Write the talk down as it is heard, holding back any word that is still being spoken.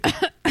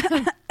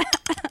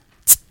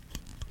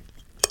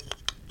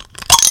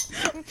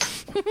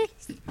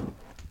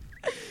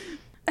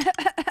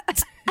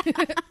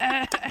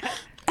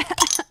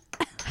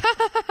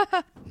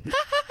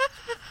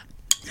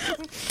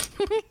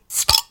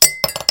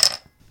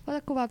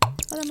kuvaa.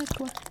 Ota meitä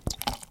kuvaa.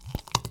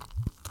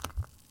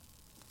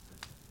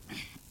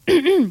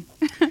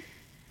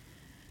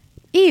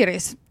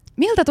 Iiris,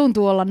 miltä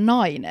tuntuu olla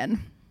nainen?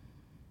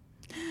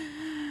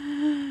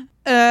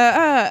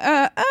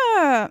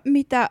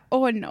 Mitä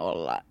on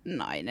olla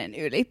nainen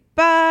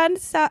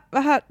ylipäänsä?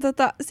 Vähän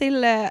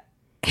silleen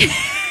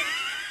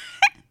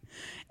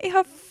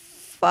ihan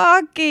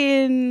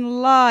fucking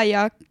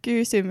laaja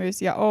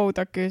kysymys ja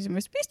outo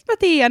kysymys. Mistä mä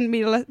tiedän,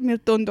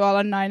 miltä tuntuu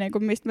olla nainen,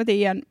 kun mistä mä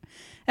tiedän?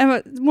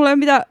 Mulla ei ole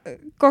mitään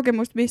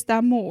kokemusta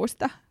mistään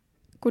muusta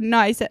kuin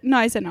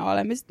naisena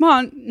olemisesta. Mä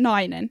oon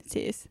nainen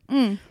siis.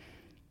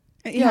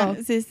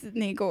 Ihan siis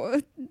niinku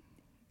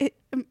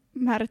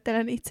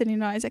määrittelen itseni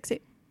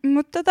naiseksi.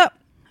 Mutta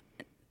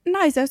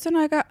naiseus on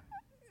aika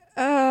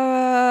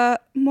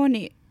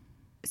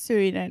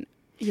monisyinen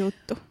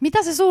juttu.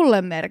 Mitä se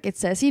sulle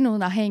merkitsee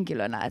sinuna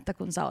henkilönä, että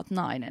kun sä oot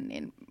nainen,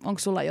 niin onko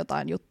sulla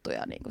jotain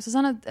juttuja? Niin kun sä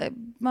sanoit,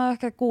 mä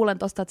ehkä kuulen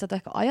tosta, että sä et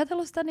ehkä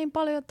ajatellut sitä niin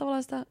paljon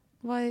tavallaan sitä,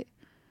 vai?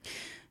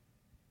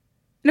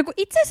 No kun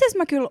itse asiassa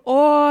mä kyllä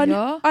oon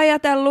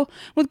ajatellut,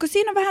 mutta kun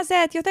siinä on vähän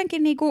se, että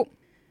jotenkin niinku,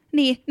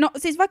 niin, no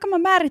siis vaikka mä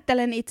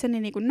määrittelen itseni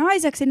niinku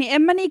naiseksi, niin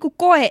en mä niinku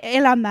koe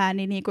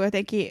elämääni niinku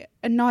jotenkin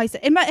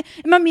naisen. En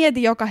mä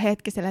mieti joka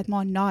hetkisellä, että mä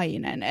oon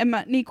nainen. En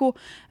mä niinku,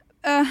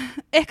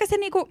 ehkä se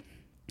niinku,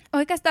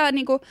 oikeastaan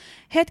niinku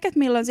hetket,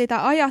 milloin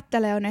sitä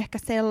ajattelee, on ehkä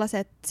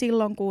sellaiset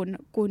silloin,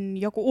 kun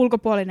joku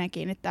ulkopuolinen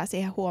kiinnittää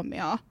siihen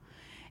huomioon.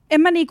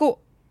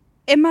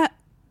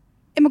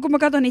 Kun mä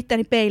katson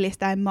itteni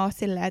peilistä, en mä oo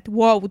silleen, että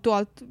wow,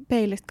 tuolta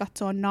peilistä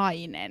katsoo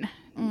nainen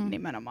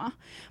nimenomaan.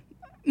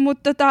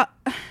 Mutta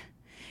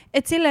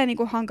et silleen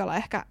niinku hankala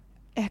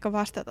ehkä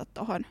vastata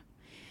tohon.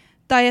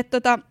 Tai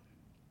että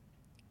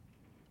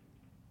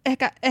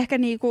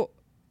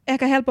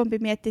ehkä helpompi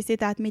miettiä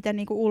sitä, että miten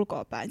niinku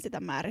ulkoapäin sitä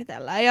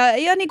määritellään.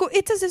 Ja niinku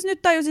itse asiassa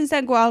nyt tajusin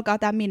sen, kun alkaa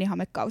tää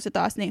minihamekausi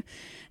taas, niin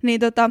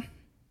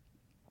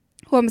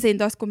huomasin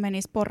tuossa, kun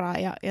meni sporaan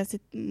ja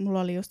sit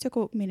mulla oli just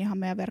joku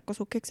minihame ja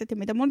verkkosukkikset ja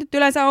mitä mun nyt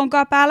yleensä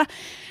onkaan päällä,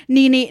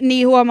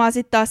 niin huomaa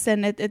sitten taas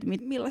sen, että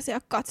millaisia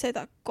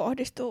katseita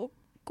kohdistuu,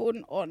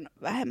 kun on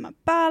vähemmän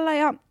päällä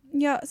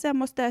ja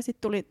semmoista. Ja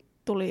sitten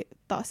tuli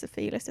taas se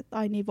fiilis, että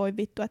ai niin voi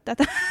vittu, että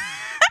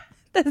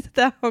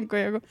tätä onko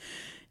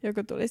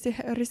joku tulisi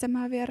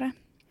örisemään viereen.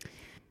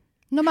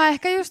 No mä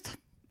ehkä just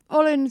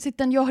olin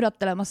sitten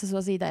johdattelemassa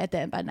sua siitä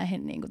eteenpäin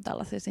näihin niin kuin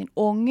tällaisiin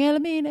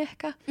ongelmiin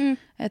ehkä.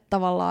 Että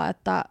tavallaan,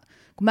 että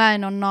kun mä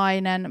en ole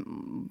nainen,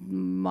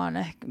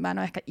 mä en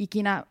ole ehkä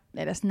ikinä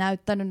edes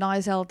näyttänyt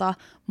naiselta,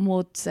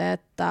 mutta se,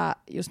 että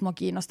just mua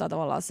kiinnostaa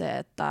tavallaan se,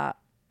 että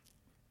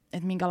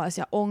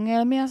minkälaisia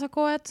ongelmia sä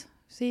koet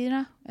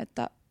siinä,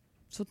 että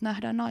sut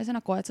nähdään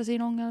naisena, koet sä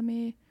siinä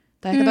ongelmia?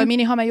 Tai ehkä toi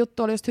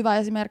minihame-juttu oli just hyvä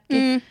esimerkki.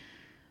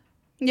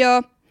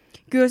 Joo.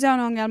 Kyllä se on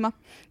ongelma.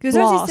 Kyllä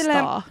se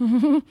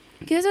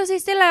on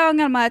siis silleen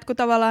ongelma, että kun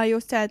tavallaan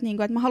just se, että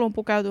mä haluan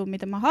pukeutua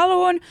miten mä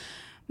haluan.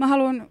 Mä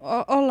haluan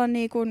olla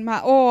niin kuin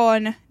mä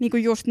oon, niin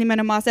kuin just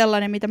nimenomaan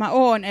sellainen, mitä mä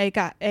oon,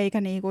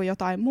 eikä niin kuin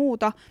jotain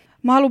muuta.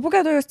 Mä haluan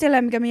pukeutua just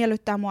silleen, mikä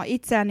miellyttää mua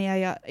itseäni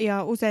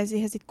ja usein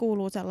siihen sit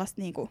kuuluu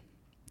sellaista, niin kuin,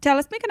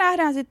 sellaista, mikä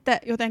nähdään sitten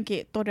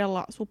jotenkin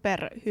todella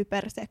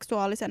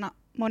hyperseksuaalisena.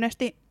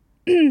 Monesti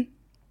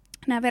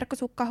nämä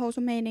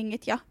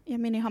verkkosukkahousumeiningit ja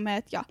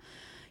minihameet ja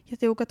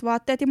tiukat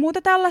vaatteet ja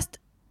muuta tällaista,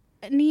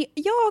 niin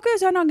joo, kyllä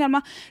se on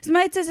ongelma. Sitten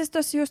mä itse asiassa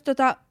tossa just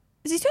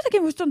siis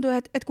jotenkin musta tuntuu,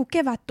 että kun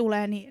kevät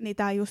tulee niin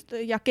tää just,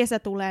 ja kesä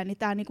tulee, niin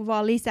tää niinku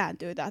vaan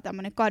lisääntyy tää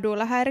tämmönen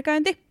kaduilla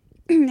häiriköinti.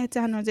 Että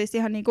sehän on siis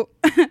ihan niinku,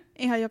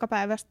 ihan joka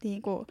päivästä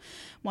niinku,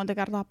 monta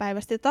kertaa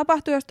päivästä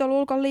tapahtuu, jos tuolla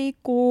ulkona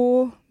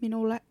liikkuu.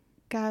 Minulle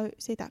käy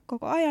sitä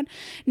koko ajan.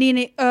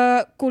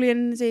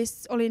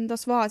 Olin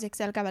tossa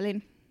Vaasiksella,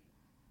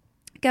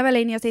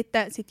 kävelin ja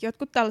sitten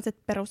jotkut tällaiset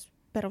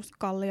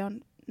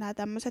peruskallion nämä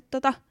tämmöiset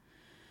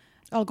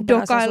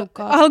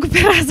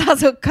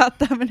alkuperäisasukkaat,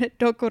 tämmönen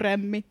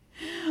dokuremmi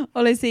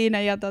oli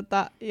siinä ja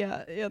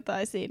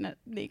jotain siinä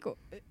niinku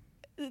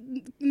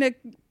ne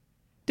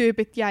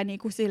tyypit jäi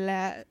niinku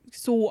silleen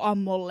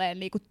suuammolleen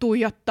niinku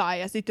tuijottaa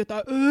ja sit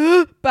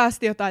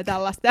päästi jotain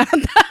tällaista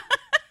ääntä.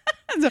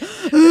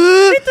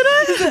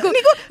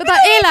 Jotain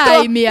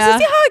eläimiä.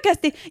 Siis ihan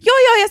oikeesti. Joo,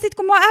 ja sit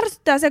kun mua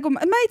ärsyttää se, kun mä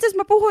itse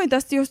asiassa puhuin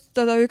tästä just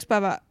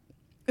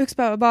yksi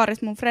päivä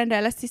baarissa mun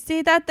frendeille siis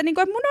siitä, että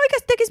niinku, mun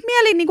oikeasti tekisi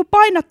mieli niinku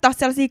painottaa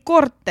sellaisia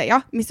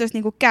kortteja, missä olisi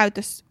niinku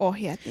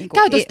käytösohjeet. Niinku,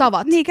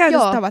 käytöstavat. Niin,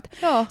 käytöstavat.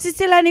 Joo. Siis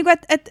silleen, niinku,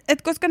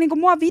 että koska niinku,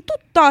 mua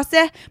vituttaa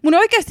se, mun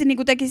oikeasti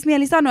niinku, tekisi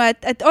mieli sanoa,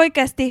 että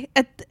oikeasti,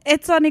 että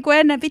et sä oot niinku,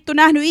 ennen vittu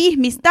nähnyt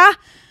ihmistä,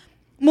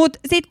 mut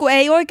sit kun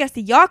ei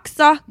oikeasti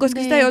jaksa,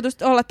 koska sitä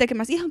joutuisi olla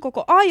tekemässä ihan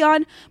koko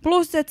ajan,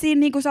 plus että siinä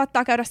niinku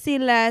saattaa käydä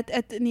silleen,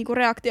 että niinku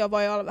reaktio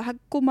voi olla vähän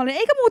kummallinen,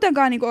 eikä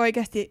muutenkaan niinku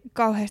oikeasti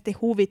kauheasti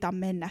huvita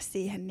mennä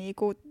siihen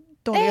niinku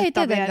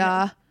toljettavien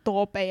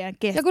toopejen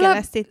keskelle. Ja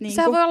kyllä niinku.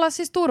 Sehän voi olla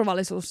siis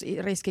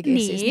turvallisuusriskikin.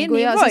 Niin, siis, niinku,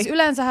 ja siis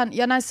yleensähän,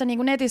 ja näissä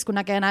niinku netissä kun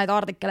näkee näitä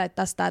artikkeleita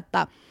tästä,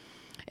 että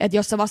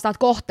jos sä vastaat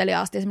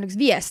kohteliaasti esimerkiksi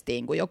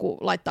viestiin, kun joku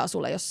laittaa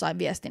sulle jossain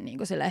viestin niin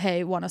kuin silleen,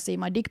 hey, wanna see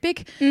my dick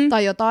pic,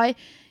 tai jotain,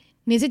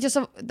 Niin sit jos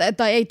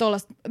tai ei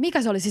tollaista,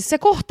 mikä se oli siis se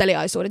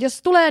kohteliaisuudet.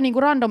 Jos tulee niinku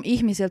random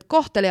ihmisiltä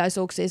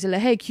kohteliaisuuksia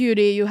silleen, hey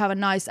cutie, you have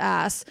a nice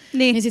ass,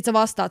 niin sit sä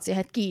vastaat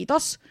siihen, että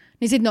kiitos.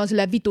 Niin sit ne on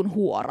silleen vitun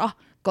huora.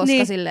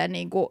 Koska silleen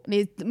niinku,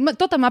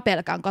 mä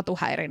pelkään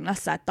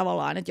katuhäirinnässä, että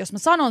tavallaan, että jos mä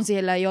sanon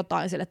sille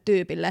jotain sille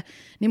tyypille,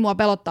 niin mua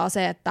pelottaa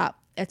se, että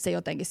se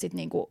jotenkin sit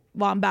niinku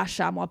vaan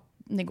bashaa mua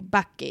niinku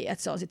backiin,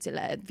 että se on sit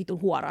silleen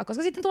vitun huoraa,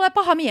 koska sitten tulee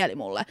paha mieli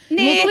mulle.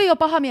 Niin. Mulla tuli jo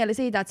paha mieli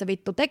siitä, että se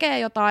vittu tekee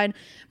jotain,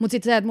 mutta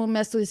sitten se, että mun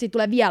mielestä siitä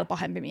tulee vielä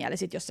pahempi mieli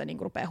sit, jos se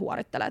niinku rupeaa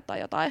huorittelemaan tai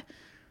jotain.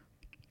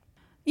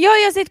 Joo,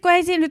 ja sit kun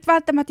ei siinä nyt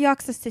välttämättä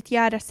jaksa sit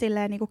jäädä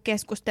silleen niinku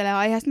keskustelemaan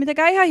aiheesta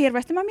mitenkään ihan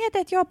hirveästi. Mä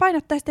mietin, että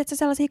painottaisit, että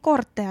sellaisia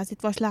kortteja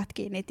sit vois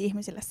lätkiä niitä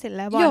ihmisille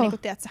silleen vaan niinku,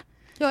 tiedätkö?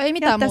 Joo, ei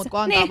mitään muuta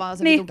kuin antaa vaan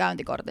se vitun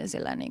käyntikortin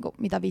silleen niinku,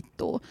 mitä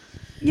vittuu.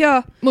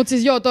 Joo. Mut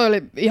siis toi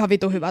oli ihan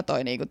vitu hyvä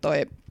toi niinku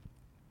toi.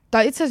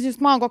 Tai itse asiassa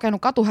just mä oon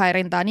kokenut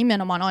katuhäirintää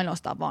nimenomaan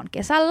ainoastaan vaan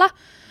kesällä.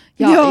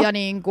 Ja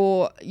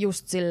niinku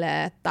just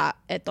silleen,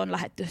 että on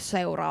lähdetty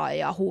seuraa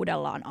ja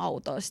huudellaan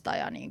autoista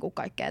ja niinku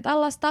kaikkea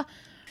tällaista.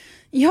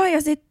 Joo,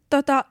 ja sit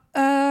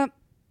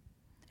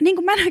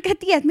niinku mä en oikein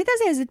tiedä, että mitä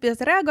siihen sit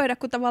pitäisi reagoida,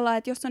 kun tavallaan,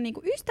 että jos on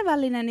niinku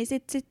ystävällinen, niin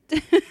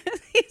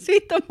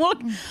sit on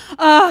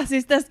mulla...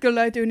 siis tästä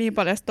kyllä löytyy niin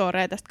paljon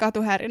storeja tästä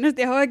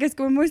katuhäirinnästä. Ja oikeesti,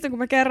 kun mä muistan, kun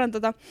mä kerran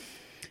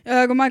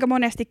kun mä aika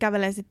monesti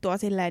kävelen sit tuo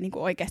silleen niin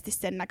oikeasti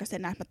sen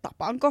näköisenä, että mä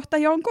tapaan kohta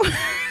jonkun.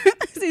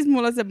 Siis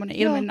mulla on semmoinen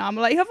ilme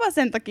naamalla ihan vaan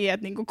sen takia,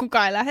 että niinku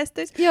kukaan ei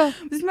lähestyisi.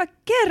 Siis mä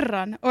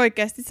kerran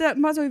oikeasti,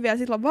 mä asuin vielä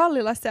silloin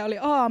Vallilassa ja oli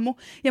aamu.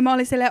 Ja mä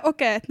olin silleen,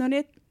 okei, että no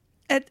niin,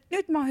 että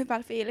nyt mä oon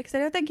hyvällä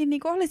fiiliksellä. Jotenkin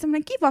niinku oli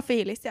semmoinen kiva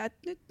fiilis ja että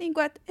nyt niinku,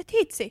 että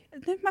hitsi,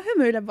 että nyt mä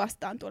hymyilen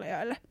vastaan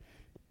tulijoille.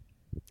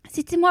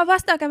 Sitten mua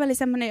vastaan käveli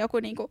semmoinen joku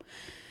niinku...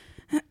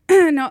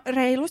 No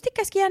reilusti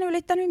keski-iän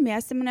ylittänyt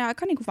mies, semmoinen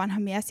aika niin kuin vanha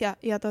mies, ja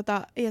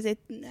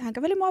sitten hän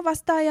käveli mua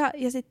vastaan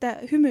ja sitten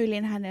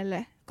hymyilin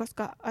hänelle,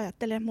 koska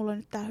ajattelin, että mulla on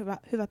nyt tää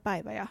hyvä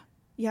päivä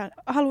ja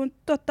haluan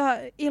tuottaa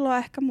iloa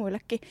ehkä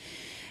muillekin.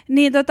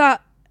 Niin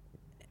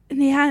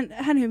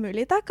hän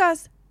hymyili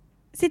takas.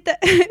 Sitten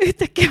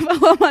yhtäkkiä mä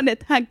huomaan,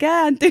 että hän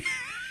kääntyi.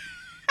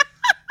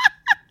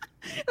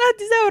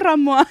 Lähti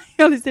seuraamaan mua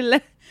ja oli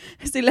silleen,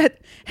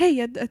 että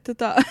hei, että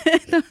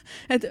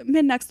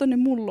mennäänkö tonne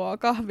mun luo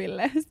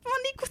kahville? Sitten mä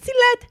oon niinku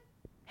silleen, että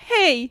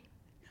hei,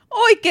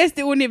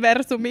 oikeesti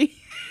universumi.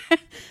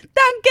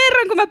 Tämän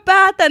kerran, kun mä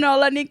päätän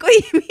olla niinku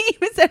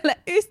ihmiselle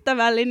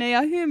ystävällinen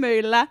ja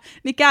hymyillä,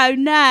 niin käy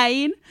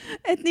näin.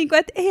 Että niinku,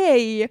 et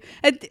hei.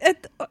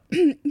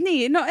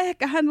 Niin, no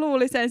ehkä hän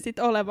luuli sen sit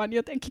olevan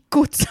jotenkin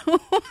kutsu.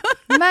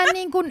 Mä en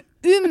niinku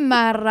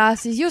ymmärrä,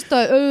 siis just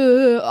toi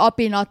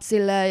apinat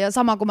silleen, ja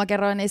sama kun mä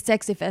kerroin niistä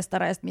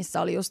seksifestareista,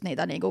 missä oli just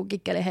niitä niinku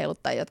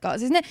kikkeliheiluttajia, jotka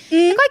siis ne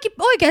kaikki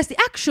oikeesti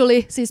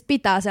actually siis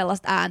pitää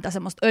sellaista ääntä,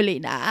 semmoista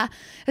ölinää.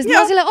 Ja sit mä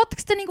oon silleen,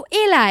 ootteko te niinku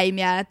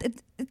eläimiä,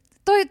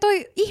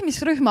 Toi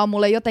ihmisryhmä on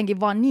mulle jotenkin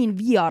vaan niin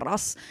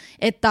vieras,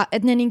 että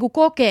ne niinku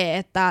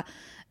kokee,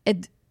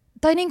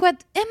 tai niinku,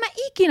 että en mä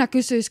ikinä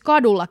kysyisi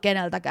kadulla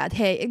keneltäkään, että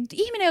hei,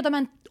 ihminen, jota mä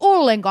en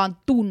ollenkaan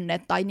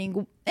tunne, tai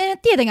niinku, en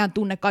tietenkään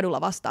tunne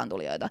kadulla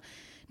vastaantulijoita.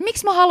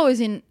 Miksi mä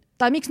haluaisin,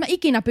 tai miksi mä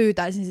ikinä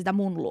pyytäisin sitä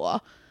mun luo?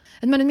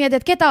 Et mä nyt mietin,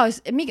 että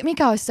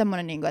mikä olisi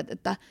semmoinen, niinku,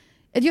 että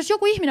jos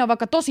joku ihminen on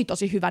vaikka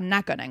tosi hyvän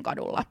näköinen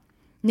kadulla,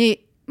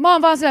 niin mä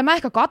oon vaan silleen, mä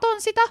ehkä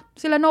katon sitä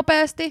sille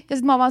nopeasti, ja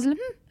sit mä oon vaan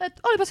silleen,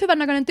 että olipas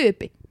hyvännäköinen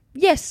tyyppi.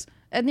 Yes.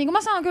 Että niinku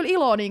mä saan kyllä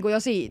iloa niinku jo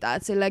siitä,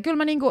 että silleen, kyllä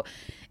mä niinku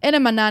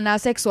enemmän näen nämä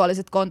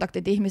seksuaaliset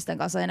kontaktit ihmisten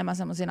kanssa enemmän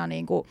semmosina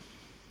niinku,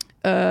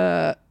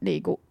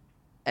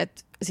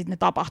 että sit ne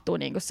tapahtuu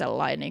niinku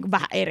sellainen niinku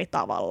vähän eri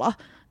tavalla.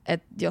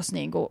 Että jos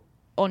niinku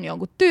on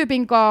jonkun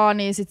tyypin kaa,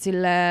 niin sit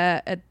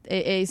silleen, että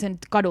ei sen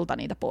kadulta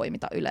niitä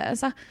poimita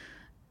yleensä.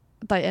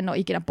 Tai en oo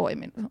ikinä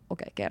poiminut.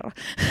 Okei, kerro.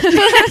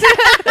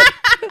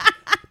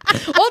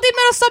 Oltiin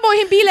menossa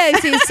samoihin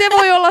bileisiin, se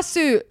voi olla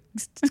syy.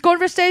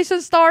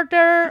 Conversation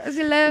starter,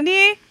 silleen.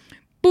 Niin.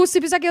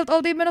 Bussipysäkiltä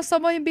oltiin menossa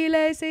samoihin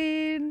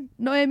bileisiin.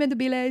 No ei menty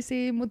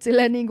bileisiin, mutta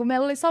silleen niin kuin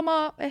meillä oli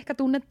sama, ehkä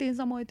tunnettiin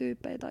samoja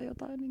tyyppejä tai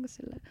jotain. Niin kuin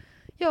silleen.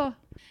 Joo.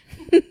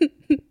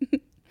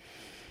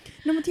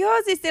 No mut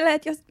joo, siis silleen,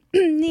 että jos...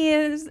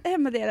 niin,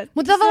 en mä tiedä.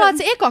 Mutta tavallaan,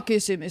 että se eka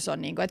kysymys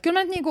on, niinku, että kyllä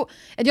mä nyt, niinku,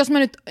 että jos mä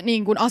nyt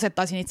niinku,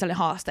 asettaisin itselle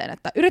haasteen,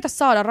 että yritä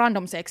saada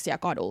random seksiä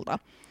kadulta,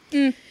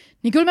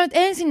 niin kyllä mä nyt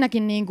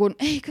ensinnäkin,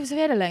 kyllä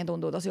se edelleen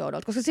tuntuu tosi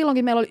oudolta, koska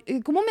silloinkin meillä oli,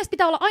 kun mun mielestä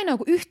pitää olla aina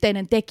joku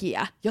yhteinen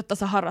tekijä, jotta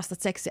sä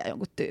harrastat seksiä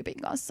jonkun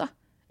tyypin kanssa.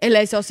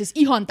 Ellei se ole siis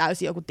ihan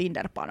täysin joku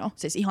Tinder-pano,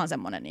 siis ihan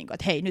semmoinen,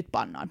 että hei, nyt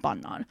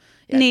pannaan.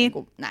 Ja niin.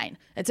 Näin.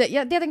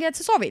 Ja tietenkin, että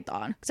se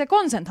sovitaan. Se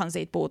consenthan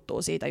siitä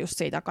puuttuu just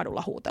siitä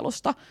kadulla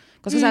huutelusta,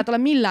 koska sä et ole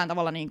millään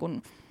tavalla,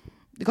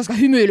 koska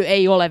hymyily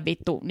ei ole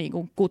vittu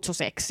kutsu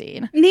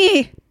seksiin.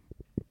 Niin.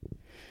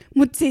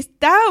 Mutta siis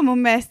tää on mun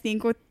mielestä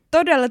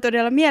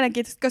todella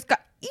mielenkiintoista, koska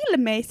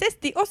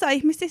ilmeisesti osa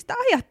ihmisistä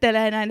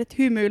ajattelee näin, että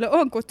hymyily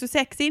on kutsu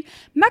seksiin.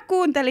 Mä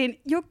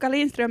kuuntelin Jukka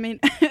Lindströmin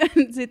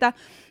sitä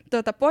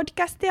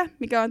podcastia,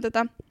 mikä on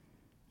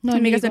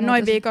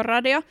Noin viikon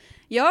radio.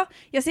 Joo.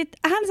 Ja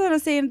sitten hän sanoi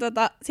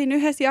siinä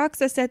yhdessä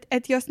jaksossa,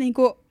 että jos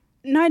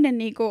nainen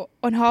niinku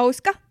on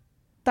hauska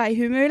tai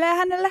hymyilee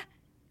hänelle,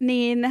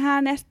 niin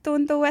hänestä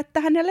tuntuu,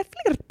 että hänelle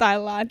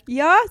flirttaillaan.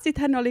 Ja sit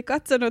hän oli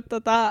katsonut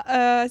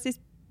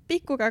siis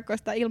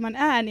Pikkukakkosta ilman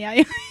ääniä.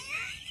 Ja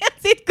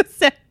sit kun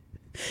se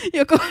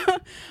joku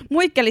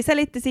muikkeli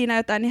selitti siinä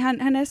jotain, niin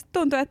hänestä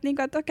tuntui, että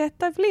niinku, et okei,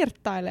 toi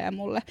flirttailee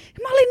mulle. Ja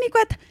mä olin niinku,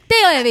 että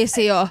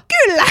televisio!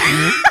 Kyllä!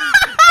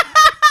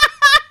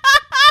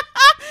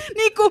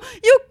 Niinku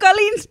Jukka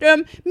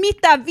Lindström,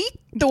 mitä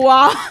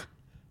vittua?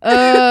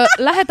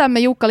 Lähetämme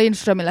Jukka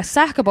Lindströmille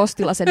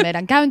sähköpostilla sen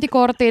meidän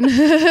käyntikortin,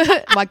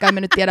 vaikka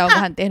emme nyt tiedä, onko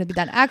hän tehnyt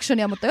mitään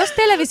actionia, mutta jos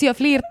televisio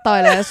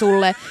flirttailee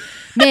sulle,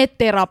 mene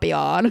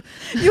terapiaan.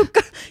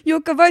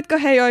 Jukka, voitko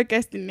hei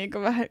oikeasti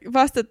niinku vähän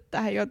vastata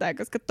tähän jotain,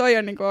 koska toi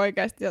on niinku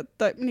oikeasti,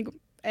 niinku,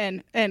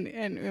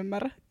 en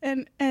ymmärrä.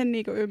 En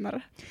niinku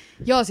ymmärrä.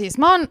 Joo, siis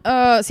mä oon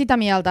sitä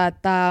mieltä,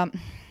 että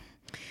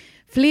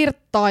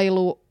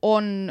flirttailu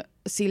on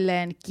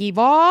silleen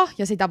kivaa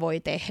ja sitä voi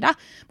tehdä,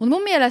 mutta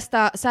mun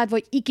mielestä sä et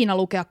voi ikinä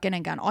lukea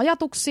kenenkään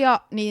ajatuksia,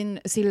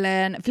 niin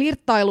silleen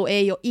flirttailu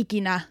ei ole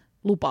ikinä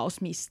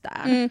lupaus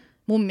mistään,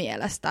 mun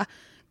mielestä,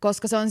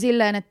 koska se on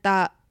silleen,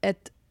 että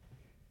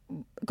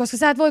koska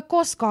sä et voi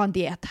koskaan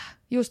tietää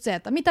just se,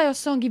 että mitä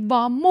jos se onkin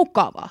vaan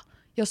mukava,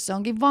 jos se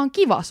onkin vaan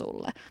kiva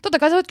sulle. Totta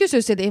kai sä voit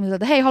kysyä siltä ihmiseltä,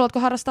 että hei, haluatko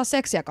harrastaa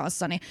seksiä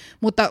kanssani,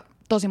 mutta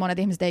tosi monet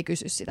ihmiset ei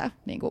kysy sitä.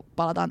 Niin kuin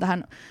palataan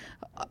tähän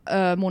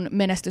mun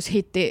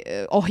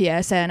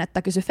menestyshitti-ohjeeseen,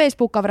 että kysy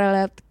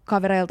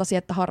Facebook-kavereiltasi,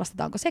 että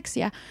harrastetaanko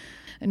seksiä.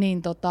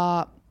 Niin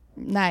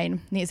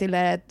näin. Niin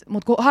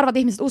mutta kun harvat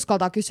ihmiset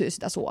uskaltaa kysyä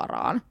sitä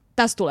suoraan.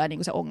 Tässä tulee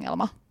niinku se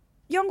ongelma.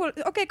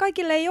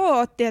 Kaikille ei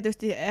ole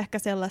tietysti ehkä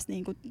sellaista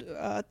niinku,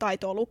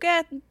 taitoa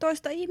lukea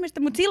toista ihmistä,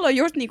 mutta silloin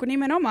just niinku,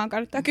 nimenomaan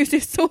kannattaa kysyä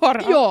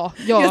suoraan,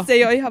 jos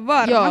ei ole ihan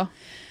varma. Joo.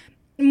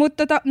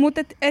 Mutta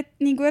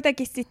niinku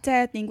jotenkin sit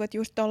se, että niinku, et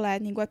just tolleen,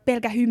 että niinku, et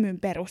pelkä hymyn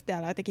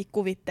perusteella jotenkin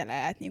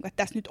kuvittelee, että niinku, et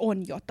tässä nyt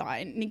on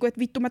jotain. Niinku, että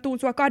vittu mä tuun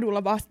sua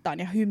kadulla vastaan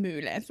ja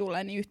hymyilen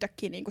sulle, niin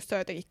yhtäkkiä niinku, se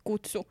on jotenkin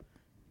kutsu.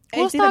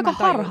 Kuulostaa aika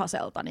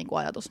harhaselta niinku,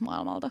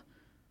 ajatusmaailmalta.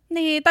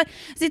 Niin, tai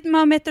sitten mä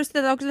oon miettinyt sitä,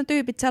 että onko ne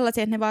tyypit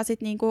sellaisia, että ne vaan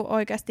sit niinku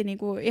oikeasti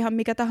niinku ihan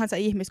mikä tahansa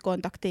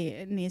ihmiskontakti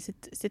niin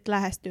sit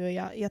lähestyy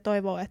ja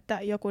toivoo,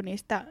 että joku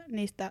niistä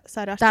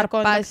 100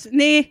 kontaktista.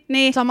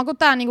 Niin. Sama kuin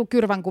tää niinku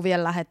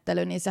kyrvänkuvien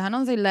lähettely, niin sehän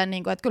on silleen,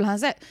 niinku, että kyllähän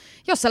se,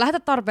 jos sä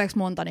lähetät tarpeeksi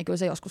monta, niin kyllä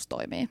se joskus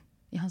toimii.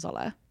 Ihan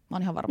salee. Mä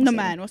oon ihan varma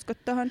siinä. Mä en usko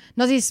tohon.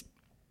 No siis,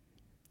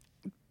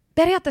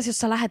 periaatteessa jos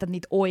sä lähetät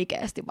niitä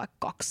oikeesti vaikka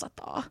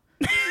 200,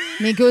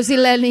 niin kyllä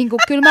silleen, niin kuin,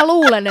 kyllä mä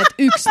luulen, että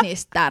yksi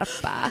niistä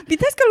tärppää.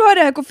 Pitäisikö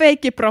luoda joku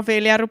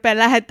feikkiprofiili ja rupea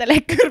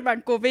lähettelemään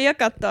kyrvänkuvia ja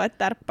katsoa, että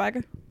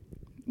tärppääkö?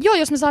 Joo,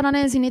 jos me saadaan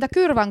ensin niitä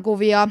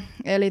kyrvänkuvia,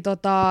 eli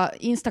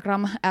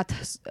Instagram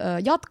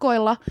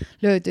 @jatkoilla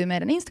löytyy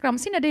meidän Instagram.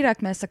 Sinne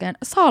direct-messageen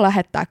saa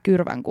lähettää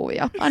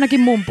kyrvänkuvia, ainakin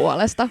mun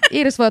puolesta.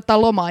 Iiris voi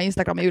ottaa lomaa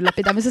Instagramin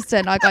ylläpitämisestä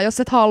sen aikaa, jos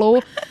et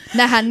halua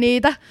nähdä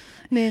niitä.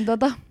 Niin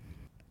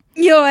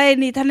Joo,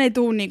 niitä ei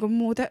tule niinku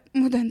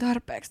muuten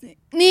tarpeeksi.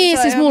 Niin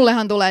siis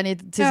mullehan tulee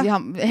niitä siis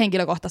ihan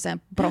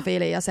henkilökohtaiseen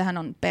profiiliin, ja sehän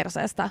on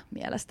perseestä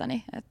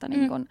mielestäni, että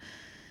niin kun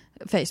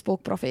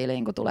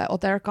Facebook-profiiliin, kun tulee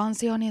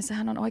Otter-kansio, niin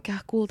sehän on oikea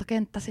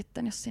kultakenttä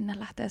sitten, jos sinne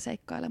lähtee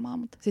seikkailemaan.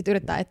 Mutta sitten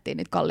yrittää etsiä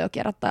niitä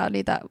kalliokierrättää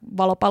niitä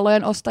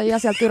valopallojen ostajia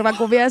sieltä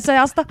kyrvänkuvien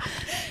seasta.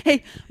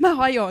 Hei, mä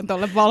hajoan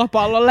tolle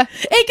valopallolle.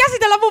 Ei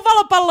käsitellä mun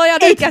valopalloja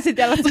nyt! Ei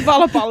käsitellä sun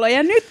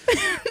valopalloja nyt,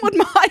 mutta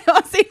mä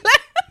hajoan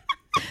sille.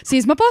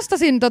 Siis mä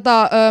postasin,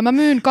 mä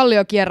myyn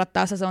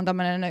kalliokierrättäessä, se on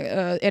tämmönen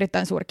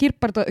erittäin suuri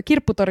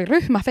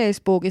kirpputoriryhmä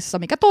Facebookissa,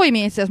 mikä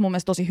toimii itse asiassa mun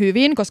mielestä tosi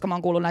hyvin, koska mä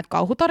oon kuullut näitä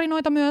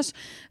kauhutarinoita myös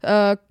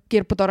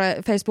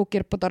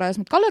Facebook-kirpputoreissa,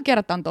 mutta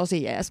kalliokierrättä on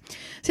tosi jees.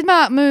 Sitten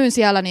mä myyn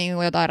siellä niin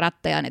jotain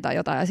rättejä tai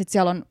jotain, ja sitten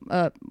siellä on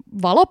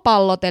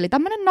valopallot, eli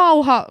tämmönen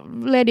nauha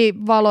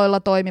LED-valoilla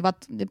toimivat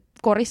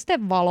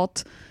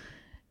koristevalot,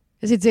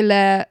 ja sitten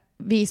silleen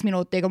 5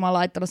 minuuttia, kun mä oon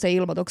laittanut sen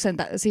ilmoituksen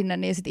sinne,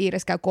 niin sit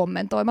Iiris käy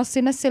kommentoimassa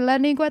sinne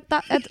silleen, niin kuin,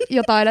 että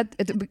jotain,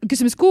 että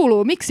kysymys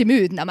kuuluu, miksi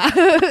myyt nämä?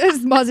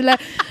 Sitten mä oon silleen,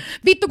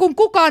 vittu kun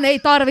kukaan ei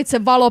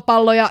tarvitse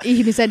valopalloja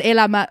ihmisen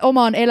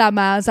omaan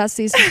elämäänsä,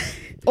 siis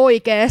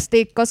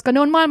oikeesti, koska ne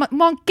on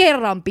mä oon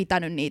kerran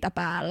pitänyt niitä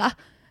päällä.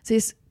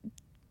 Siis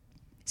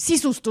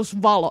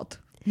sisustusvalot.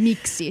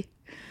 Miksi?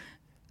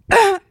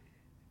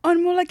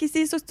 On mullakin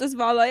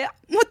sisustusvaloja,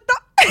 mutta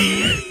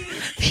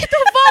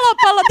vitun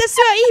valopallot, ne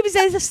syö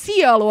ihmisen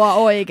sielua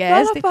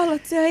oikeesti.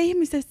 Valopallot syö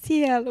ihmisen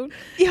sielun.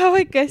 Ihan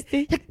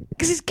oikeesti. Ja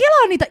siis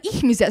kelaa niitä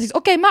ihmisiä. Siis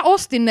okei, mä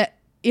ostin ne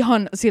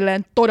ihan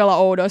silleen todella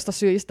oudoista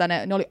syistä.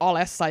 Ne oli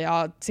alessa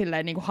ja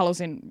silleen niin kuin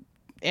halusin,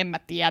 en mä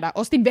tiedä.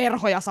 Ostin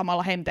verhoja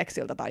samalla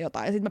Hemtexiltä tai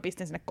jotain. Ja sit mä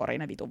pistin sinne koriin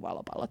ne vitun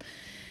valopallot.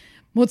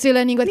 Mut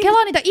silleen niin kuin, että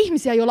kelaa niitä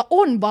ihmisiä, joilla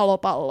on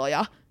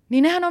valopalloja.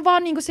 Niin nehän on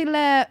vaan niin kuin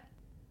silleen,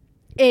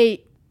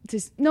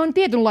 siis ne on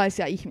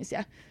tietynlaisia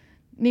ihmisiä.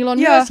 Niillä on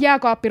myös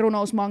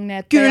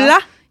jääkaappirunousmagneetteja.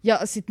 Kyllä. Ja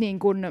sit niin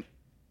kun,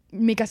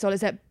 mikä se oli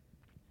se,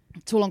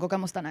 sulla on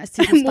kokemusta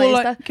näistä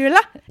sisustajista. Kyllä,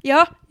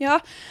 joo.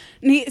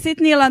 Niin sit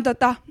niillä on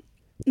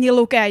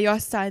niillä lukee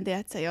jossain,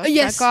 tiedätkö,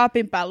 jossain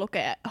kaapin päällä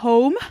lukee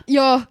home.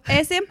 Joo.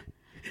 Esim.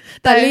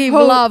 Tai Live,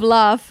 Love,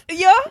 Laugh.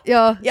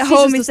 Joo. Ja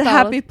Home is a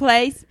happy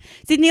place.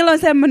 Sitten niillä on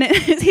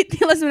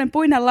semmoinen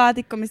puinen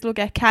laatikko, missä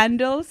lukee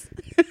candles.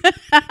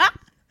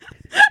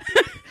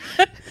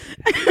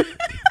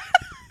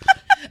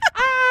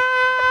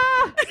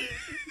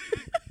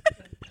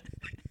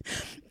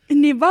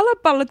 Niin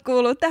valopallot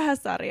kuuluu tähän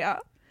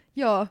sarjaan.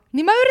 Joo,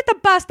 niin mä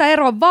yritän päästä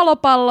eroon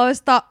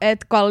valopalloista,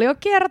 että Kallio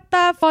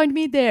kiertää Find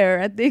Me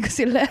There, että niinku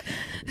silleen.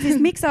 Siis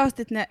miksi sä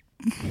ostit ne?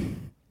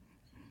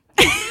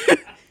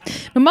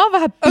 No mä oon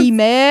vähän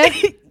pimeä,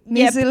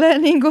 niin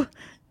silleen niinku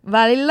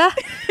välillä.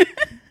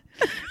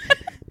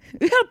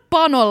 Yhdellä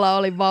panolla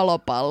oli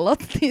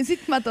valopallot, niin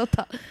sit mä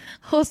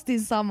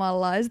ostin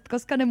samanlaiset,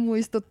 koska ne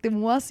muistutti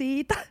mua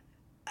siitä.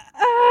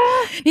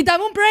 Niin tää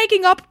mun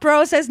breaking up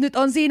process nyt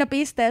on siinä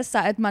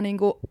pisteessä, että mä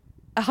niinku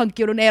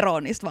hankkiudun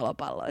eroon niistä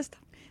valopalloista.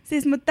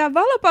 Siis, mutta tää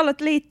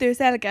valopallot liittyy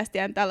selkeästi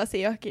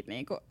tällaisiin johonkin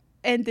niinku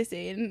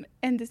entisiin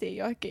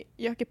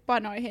johonkin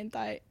panoihin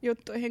tai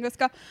juttuihin,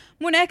 koska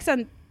mun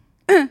eksän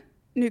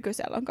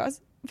nykyisellä on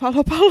kanssa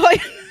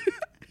valopalloja.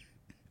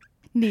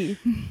 Niin.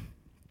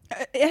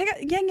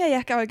 Jengi ei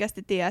ehkä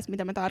oikeasti tiedä,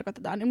 mitä me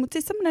tarkoitetaan, niin, mutta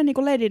siis semmoinen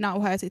niinku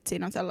ledinauha ja sit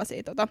siinä on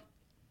sellaisia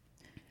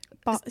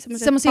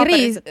semmosia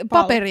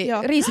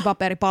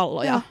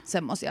riisipaperipalloja,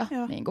 semmosia.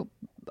 Niinku,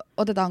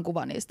 otetaan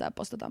kuva niistä ja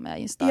postataan meidän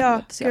Instaan,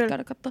 että sieltä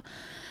käydä katsoa.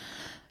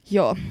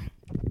 Joo.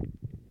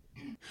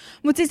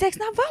 Mutta siis eikö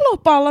nämä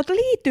valopallot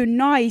liity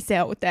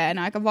naiseuteen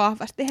aika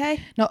vahvasti, hei?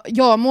 No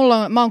joo,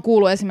 mä oon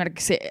kuullut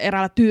esimerkiksi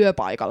eräällä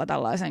työpaikalla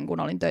tällaisen, kun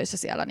olin töissä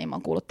siellä, niin mä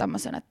oon kuullut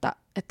tämmöisen,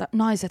 että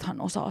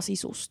naisethan osaa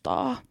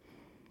sisustaa.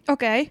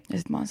 Okei. Okay. Ja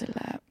sit mä oon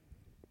silleen,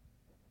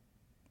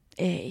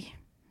 ei.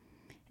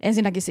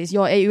 Ensinnäkin siis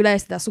ei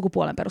yleistetä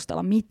sukupuolen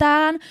perusteella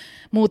mitään,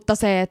 mutta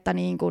se, että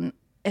niin kun,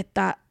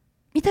 että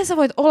miten sä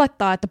voit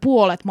olettaa, että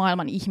puolet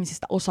maailman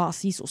ihmisistä osaa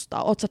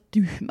sisustaa? Oot sä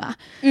tyhmä?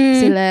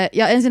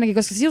 Ja ensinnäkin,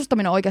 koska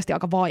sisustaminen on oikeasti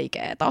aika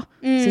vaikeeta.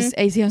 Siis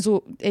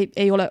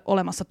ei ole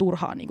olemassa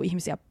turhaan niin kuin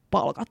ihmisiä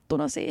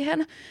palkattuna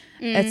siihen.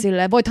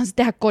 Että voithan se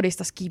tehdä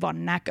kodista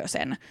kivan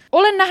näköisen.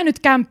 Olen nähnyt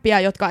kämppiä,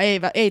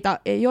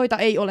 joita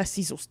ei ole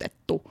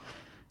sisustettu.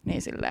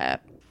 Niin silleen.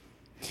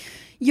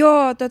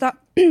 Joo,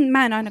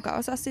 mä en ainakaan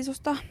osaa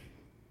sisustaa.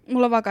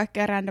 Mulla on vaan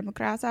kaikkea random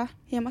krääsää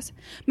hiemassa.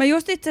 Mä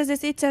just itse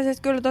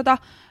asiassa kyllä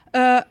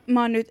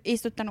mä oon nyt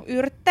istuttanut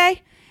yrttejä.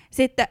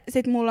 Sitten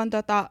mulla on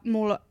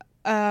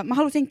mä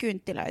halusin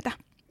kynttilöitä.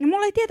 Ja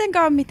mulla ei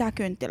tietenkään ole mitään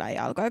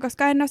kynttiläjalkoja,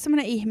 koska en ole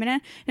semmonen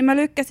ihminen. Niin mä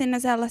lykkäsin ne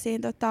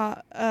sellaisiin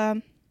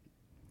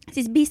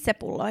siis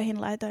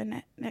bissepulloihin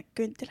laitoin ne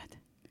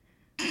kynttilät.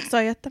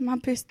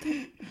 Soijattamaan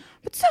pystyyn.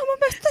 Mutta se on mun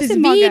mielestä tosi siis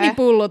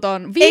viinipullot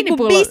on.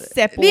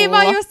 Niin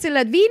vaan just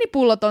silleen, että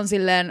viinipullot on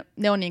silleen,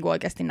 ne on niinku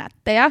oikeasti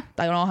nättejä.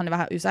 Tai onhan ne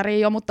vähän ysäriä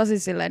jo, mutta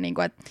siis silleen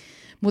niinku, että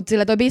mutta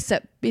sillä toi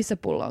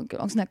bissepullo on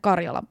kyllä, onko ne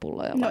Karjalan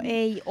pulloja? No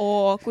ei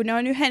oo, kun ne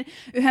on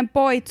yhden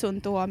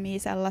poitsun tuomia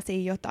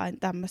sellaisia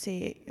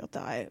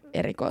jotain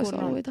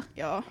erikoisoluita.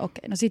 Joo.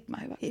 Okei, no sit mä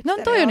hyvä. No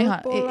toi on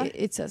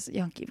itse asiassa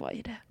ihan kiva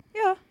idea.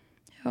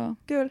 Joo,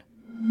 kyllä.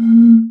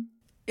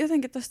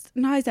 Jotenkin tosta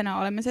naisena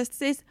olemisesta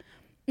siis,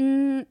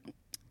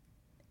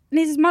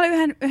 niin siis mä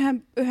olin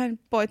yhden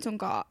poitsun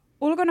kanssa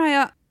ulkona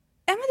ja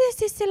en mä tiedä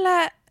siis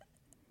silleen,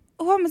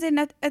 huomasin,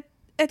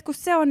 että kun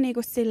se on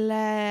niinku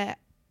silleen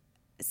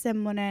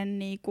semmonen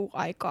niinku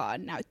aika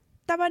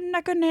näyttävän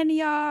näköinen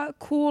ja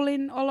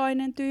coolin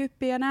oloinen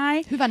tyyppi ja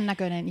näin. Hyvän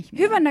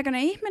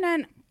näköinen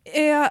ihminen.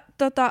 Ja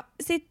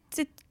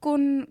sit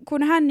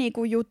kun hän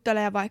niinku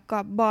juttelee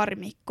vaikka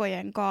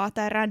baarimikkojen kaa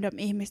tai random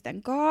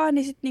ihmisten kaa,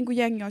 niin sit niinku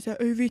jengi on se,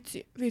 ei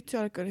vitsi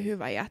oli kyllä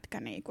hyvä jätkä,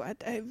 niinku,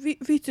 että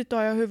vitsi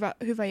toi on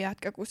hyvä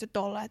jätkä, kun se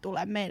tolleen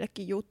tulee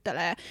meillekin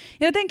juttelee.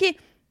 Ja jotenkin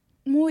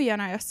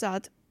muijana, jos sä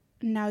oot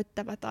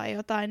näyttävä tai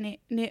jotain,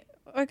 niin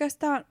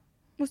oikeastaan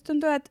musta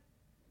tuntuu, että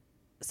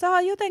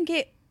saa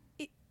jotenkin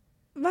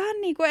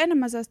vähän niinku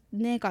enemmän sellaista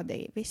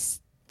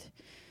negatiivista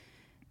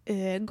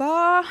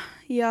egaa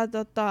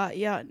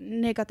ja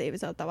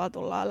negatiivisella tavalla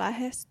tullaan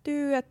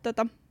lähestyä.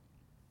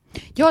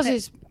 Joo,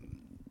 siis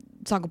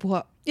saanko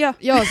puhua?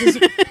 Joo, siis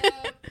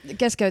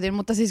keskeytin,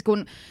 mutta siis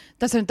kun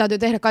tässä nyt täytyy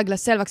tehdä kaikille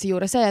selväksi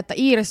juuri se, että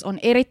Iiris on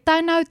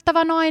erittäin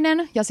näyttävä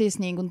nainen ja siis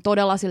niin kuin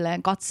todella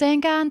silleen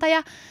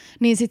katseenkääntäjä,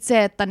 niin sit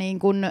se, että niin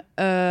kuin,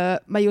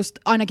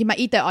 ainakin mä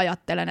itse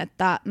ajattelen,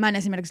 että mä en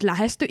esimerkiksi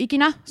lähesty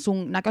ikinä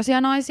sun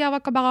näköisiä naisia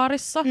vaikka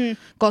baarissa,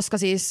 koska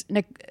siis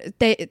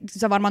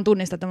sä varmaan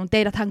tunnistat, että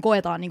teidäthän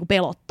koetaan niin kuin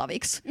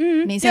pelottaviksi,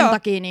 niin sen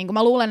takia niin kuin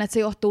mä luulen, että se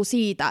johtuu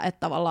siitä, että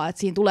tavallaan, että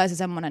siinä tulee se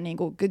semmoinen, niin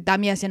kuin tää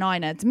mies ja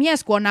nainen, että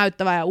mies kun on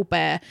näyttävä ja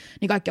upea,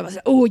 niin kaikki on vaan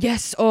silleen,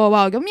 yes,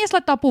 wow, kun mies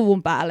laittaa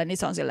puvun päälle, niin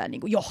se on silleen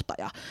niin kuin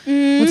johtaja.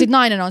 Mutta sitten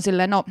nainen on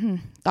silleen,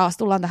 taas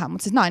tullaan tähän,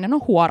 mutta siis nainen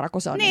on huora,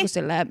 kun se on niin kuin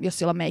silleen, jos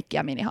sillä on meikki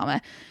ja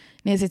minihame,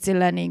 niin sitten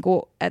silleen niin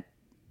kuin, että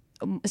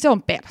se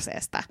on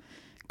perseestä.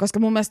 Koska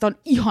mun mielestä on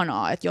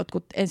ihanaa, että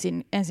jotkut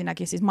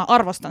ensinnäkin, siis mä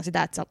arvostan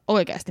sitä, että sä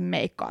oikeasti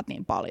meikkaat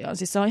niin paljon.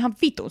 Siis se on ihan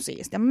vitun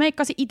siistiä. Mä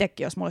meikkasin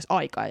itsekin, jos mulla olisi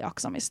aikaa ja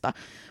jaksamista.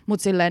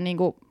 Mutta silleen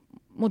niinku,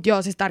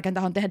 joo, siis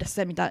tärkeintä on tehdä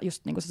se, mitä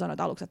just niin kuin sä sanoit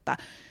aluksi, että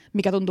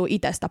mikä tuntuu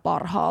itsestä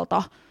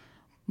parhaalta.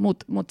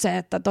 Mut se,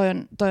 että toi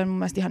on mun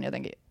mielestä ihan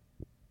jotenkin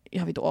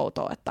ihan vitu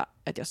outoa, että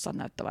jos sä oot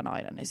näyttävä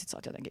nainen, niin sit sä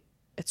oot jotenkin,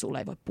 että sulle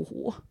ei voi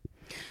puhua.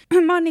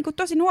 Mä oon niinku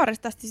tosi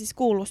nuoresta asti siis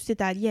kuullut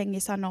sitä, että jengi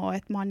sanoo,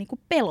 että mä oon niinku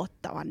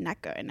pelottavan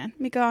näköinen,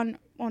 mikä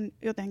on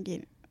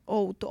jotenkin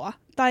outoa.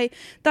 Tai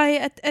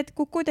että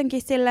kun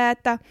kuitenkin silleen,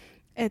 että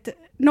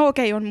no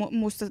okei, on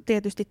musta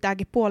tietysti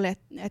tääkin puoli,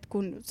 että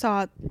kun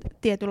saa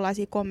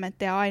tietynlaisia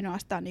kommentteja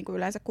ainoastaan niin kuin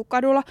yleensä kun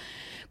kadulla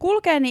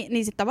kulkee,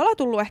 niin sitten tavallaan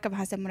tullut ehkä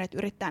vähän semmoinen, että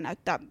yrittää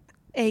näyttää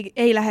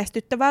ei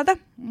lähestyttävältä.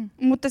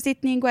 Mutta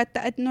sitten niinku,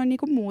 että noin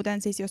niinku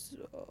muuten, siis jos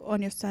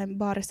on jossain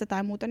baarissa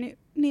tai muuta,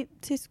 niin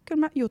siis kyllä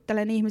mä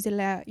juttelen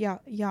ihmisille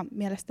ja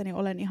mielestäni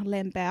olen ihan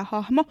lempeä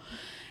hahmo.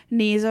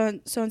 Niin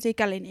se on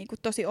sikäli niinku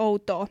tosi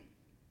outoa.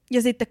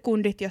 Ja sitten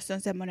kundit, jos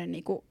on semmoinen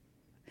niinku,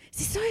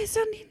 siis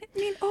se on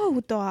niin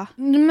outoa.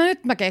 No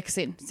nyt mä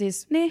keksin.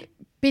 Siis niin.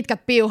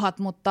 Pitkät piuhat,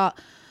 mutta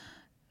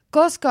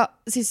koska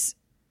siis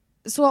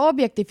sua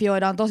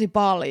objektifioidaan tosi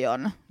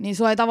paljon, niin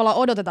sua ei tavallaan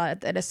odoteta,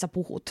 että edes sä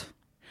puhut.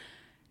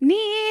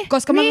 Niin.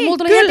 Koska mulla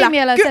tuli heti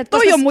mieleen se, että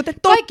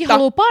kaikki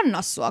haluaa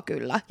panna sua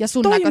kyllä ja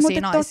sun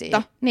näköisiä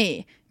naisia.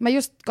 Niin.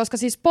 Koska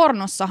siis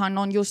pornossahan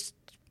on just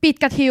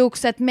pitkät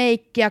hiukset,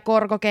 meikkiä,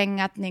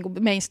 korkokengät niin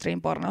kuin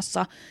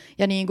mainstream-pornossa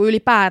ja niin kuin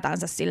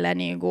ylipäätänsä silleen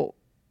niin kuin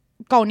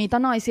kauniita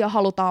naisia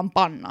halutaan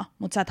panna,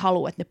 mutta sä et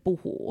halua, että ne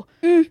puhuu.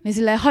 Niin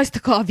silleen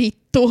haistakaa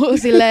vittu.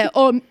 Silleen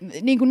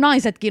niin kuin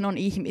naisetkin on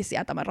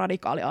ihmisiä, tämä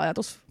radikaali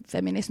ajatus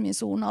feminismin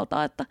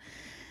suunnalta. Että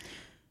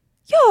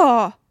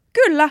joo,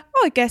 kyllä,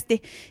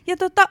 oikeesti.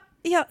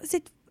 Ja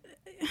sit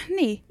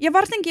niin. Ja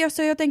varsinkin, jos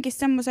on jotenkin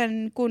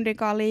semmoisen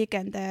kundinkaan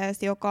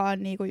liikenteessä, joka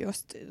on niinku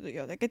just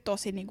jotenkin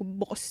tosi niinku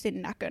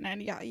bossin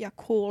näköinen ja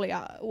cool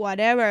ja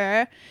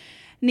whatever,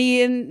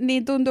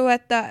 niin tuntuu,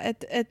 että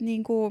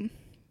niinku,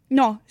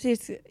 no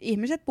siis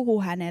ihmiset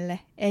puhuu hänelle,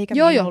 eikä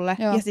minulle.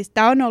 Joo. Ja siis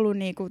tää on ollut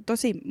niinku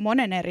tosi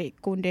monen eri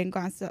kundin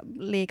kanssa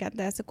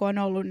liikenteessä, kun on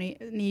ollut,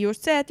 niin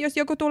just se, että jos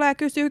joku tulee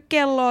kysyä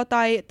kelloa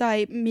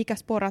tai mikä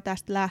spora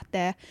tästä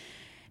lähtee,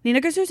 niin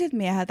ne kysyy siltä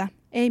mieheltä,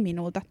 ei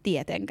minulta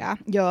tietenkään.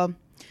 Joo.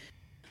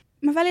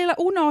 Mä välillä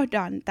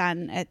unohdan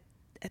tämän, että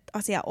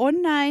asia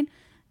on näin,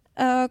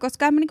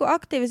 koska en mä niinku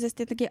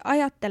aktiivisesti jotenkin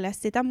ajattele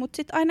sitä, mutta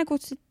sitten aina kun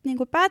sit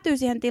niinku päätyy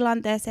siihen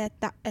tilanteeseen,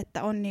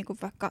 että on niinku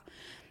vaikka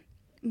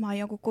mä oon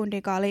jonkun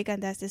kundikaan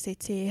liikenteessä ja sit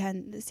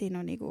siinä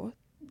on niinku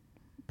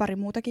pari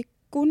muutakin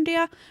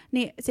kundia,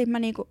 niin sit mä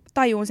niinku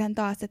tajun sen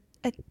taas,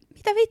 että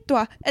mitä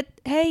vittua, että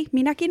hei,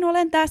 minäkin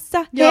olen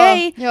tässä, joo,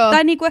 hei. Joo.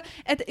 Tai niinku,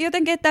 että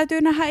jotenkin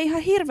täytyy nähdä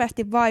ihan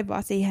hirveästi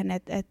vaivaa siihen,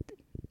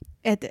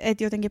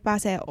 että jotenkin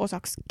pääsee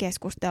osaksi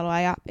keskustelua.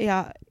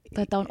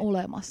 Tai että on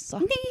olemassa.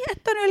 Niin,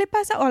 että on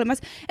ylipäänsä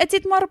olemassa. Että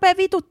sit mä rupean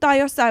vituttaa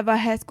jossain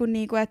vaiheessa, kun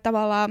niinku, että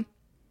tavallaan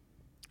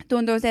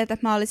tuntuu se, että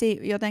mä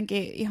olisin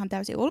jotenkin ihan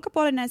täysin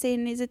ulkopuolinen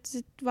siinä, niin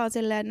sit vaan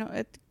silleen, no,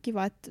 että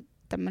kiva, että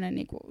tämmönen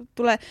niinku,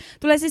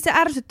 tulee siis se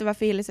ärsyttävä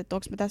fiilis, että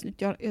onko mä tässä nyt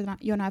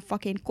jonain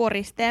fucking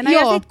koristeena.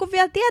 Joo. Ja sit kun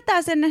vielä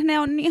tietää sen, että ne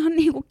on ihan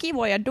niinku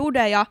kivoja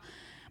dudeja,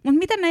 mutta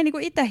miten ne ei niinku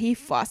itse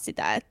hiffaa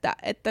sitä,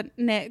 että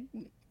ne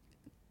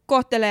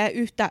kohtelee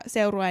yhtä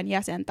seurueen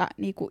jäsentä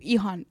niinku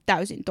ihan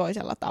täysin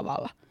toisella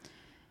tavalla.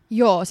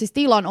 Joo, siis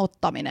tilan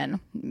ottaminen,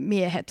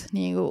 miehet,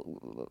 niinku,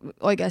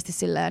 oikeasti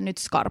silleen nyt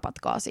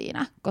skarpatkaa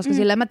siinä. Koska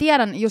silleen mä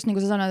tiedän, just niin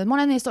kuin sä sanoit, että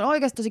monet niistä on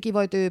oikeasti tosi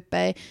kivoja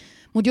tyyppejä,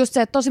 mutta just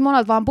se, että tosi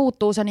monelta vaan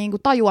puuttuu se niinku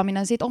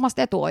tajuaminen siitä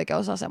omasta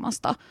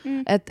etuoikeusasemasta.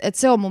 Et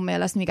se on mun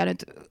mielestä, mikä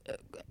nyt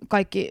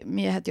kaikki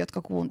miehet,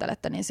 jotka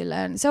kuuntelette, niin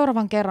silleen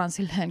seuraavan kerran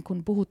silleen,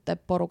 kun puhutte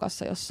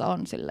porukassa, jossa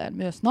on silleen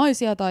myös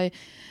naisia tai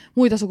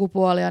muita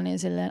sukupuolia, niin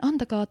silleen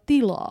antakaa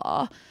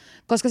tilaa.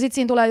 Koska sit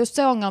siinä tulee just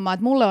se ongelma,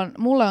 että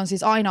mulle on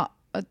siis aina,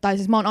 tai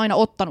siis mä oon aina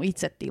ottanut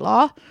itse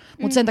tilaa,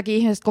 mutta sen takia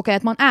ihmiset kokee,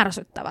 että mä oon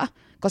ärsyttävä.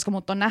 Koska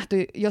mut on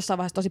nähty jossain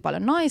vaiheessa tosi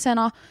paljon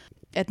naisena,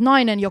 että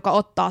nainen, joka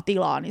ottaa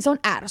tilaa, niin se on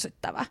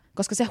ärsyttävä,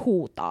 koska se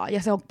huutaa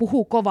ja se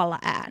puhuu kovalla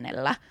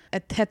äänellä.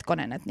 Että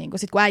hetkonen, että niinku,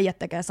 sit kun äijät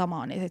tekee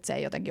samaa, niin sit se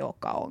ei jotenkin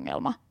olekaan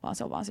ongelma, vaan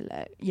se on vaan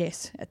silleen,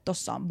 jes, että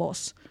tossa on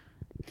boss.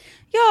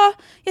 Joo,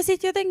 ja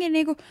sitten jotenkin,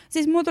 niinku,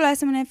 siis mulla tulee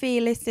semmoinen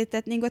fiilis,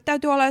 että niinku, et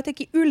täytyy olla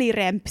jotenkin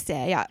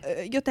ylirempseä ja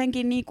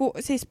jotenkin niinku,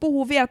 siis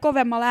puhuu vielä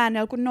kovemmalla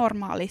äänellä kuin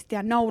normaalisti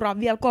ja nauraa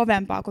vielä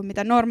kovempaa kuin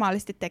mitä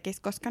normaalisti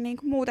tekisi, koska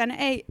niinku, muuten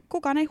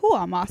kukaan ei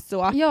huomaa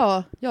sua.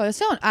 Joo, ja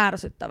se on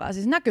ärsyttävää.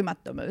 Siis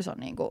näkymättömyys on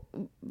niinku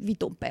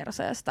vitun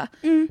perseestä.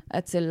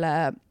 Että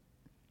silleen...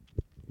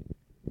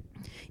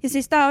 Ja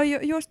siis tää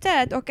on just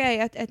se, että okei,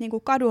 että niinku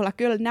kadulla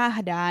kyllä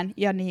nähdään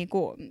ja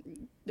niinku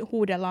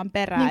huudellaan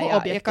perään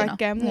niinku ja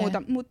kaikkea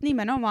muuta, mutta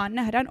nimenomaan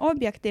nähdään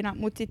objektina,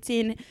 mutta sitten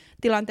siinä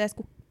tilanteessa,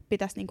 kun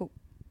pitäisi niinku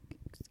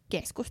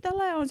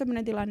keskustella ja on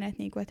sellainen tilanne, että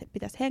niinku, et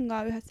pitäisi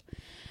hengaa yhdessä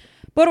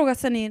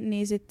porukassa,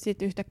 niin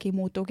sit yhtäkkiä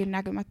muuttuukin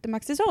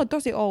näkymättömäksi. Ja se on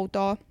tosi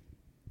outoa.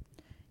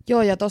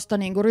 Joo, ja tosta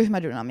niinku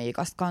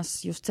ryhmädynamiikasta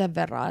kanssa just sen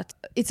verran, että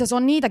itse asiassa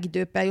on niitäkin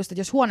tyyppejä just, että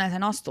jos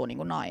huoneeseen astuu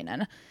niinku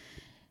nainen,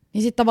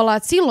 niin sitten tavallaan,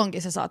 että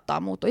silloinkin se saattaa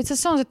muuttua. Itse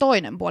asiassa se on se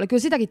toinen puoli.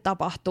 Kyllä sitäkin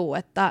tapahtuu,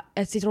 että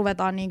sit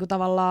ruvetaan niinku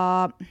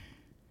tavallaan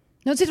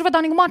No siis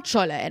ruvetaan niinku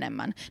machoilemaan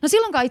enemmän. No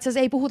silloinkaan itse asiassa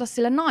ei puhuta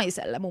sille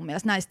naiselle mun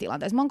mielestä näissä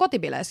tilanteissa. Mä oon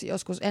kotibileissä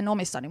joskus, en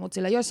omissani, mutta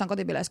sille joissain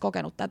kotibileissä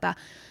kokenut tätä,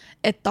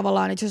 että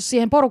tavallaan, että jos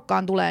siihen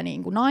porukkaan tulee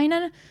niinku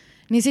nainen,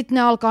 niin sitten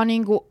ne alkaa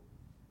niinku,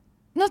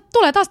 no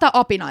tulee taas tää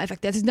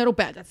apina-efekti, että sitten ne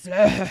rupeaa, että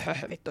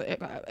vittu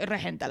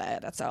rehentelee,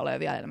 että se ole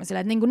vielä enemmän.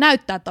 Silleen, että niinku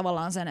näyttää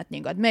tavallaan sen, että,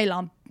 niinku, että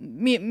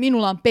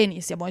minulla on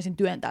penis ja voisin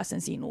työntää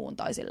sen sinuun.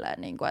 Tai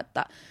silleen, niinku,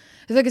 että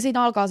jotenkin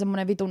siinä alkaa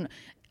semmoinen vitun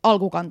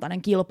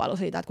alkukantainen kilpailu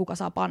siitä, että kuka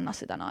saa panna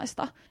sitä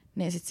naista.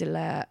 Niin sit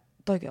silleen,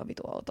 toikin on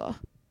vitu outoa.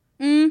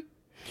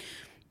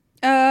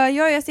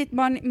 Joo, ja sit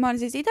mä oon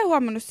siis itse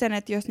huomannut sen,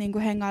 että jos niinku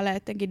hengailee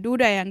jotenkin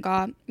dudejen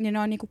kanssa, niin ne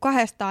on niinku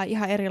kahdestaan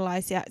ihan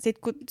erilaisia. Sit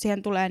kun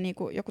siihen tulee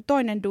niinku joku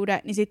toinen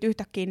dude, niin sit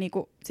yhtäkkiä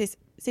niinku,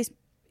 siis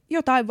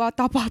jotain vaan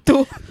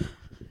tapahtuu.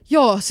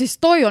 Joo, siis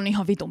toi on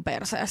ihan vitun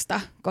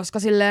perseestä, koska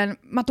silleen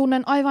mä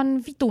tunnen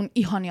aivan vitun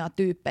ihania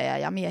tyyppejä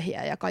ja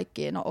miehiä ja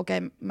kaikkia. No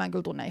okei, mä en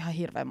kyllä tunne ihan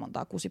hirveän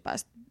montaa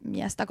kusipäistä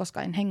miestä,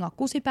 koska en hengaa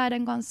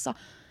kusipäiden kanssa.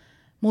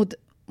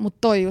 Mut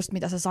toi just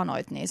mitä sä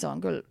sanoit, niin se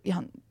on kyllä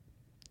ihan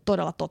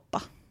todella totta.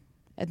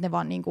 Että ne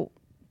vaan niinku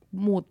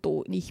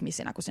muuttuu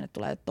ihmisinä, kun sinne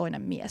tulee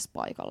toinen mies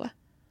paikalle.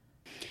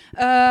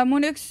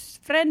 Mun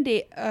yksi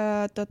frendi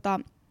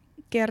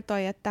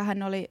kertoi, että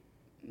hän oli,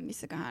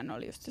 missäkään hän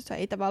oli just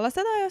jossain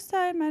Itävallassa tai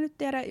jossain, mä en nyt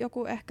tiedä,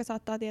 joku ehkä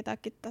saattaa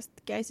tietääkin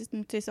tästä keisistä,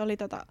 mutta siis oli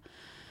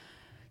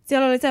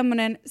siellä oli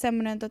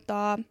semmonen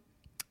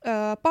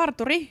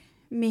parturi,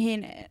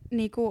 mihin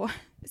niinku,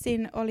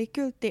 siinä oli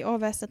kyltti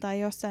ovessa tai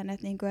jossain,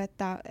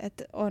 että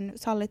on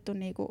sallittu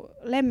niinku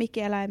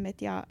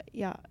lemmikkieläimet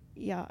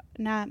ja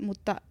nää,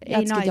 mutta ei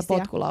Jätskit naisia. Ja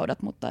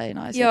potkulaudat, mutta ei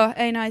naisia. Joo,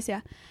 ei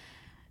naisia.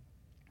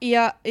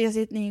 Ja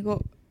sit niinku,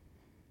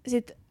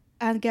 sit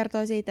hän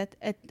kertoi siitä,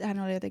 että hän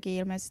oli jotenkin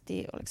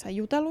ilmeisesti, oliko hän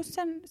jutellut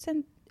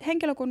sen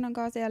henkilökunnan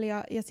kanssa siellä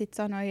ja sitten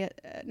sanoi,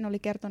 ne oli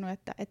kertonut,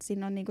 että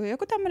siinä on niinku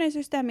joku tämmöinen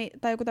systeemi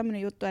tai joku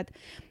tämmöinen juttu, että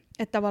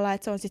tavallaan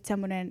että se on sitten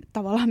semmoinen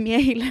tavallaan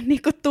miehille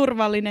niinku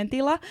turvallinen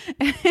tila,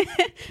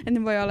 että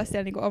ne voi olla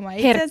siellä niinku oma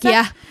itsensä.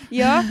 Herkkiä.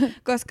 Joo,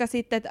 koska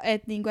sitten,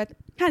 niinku, et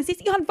hän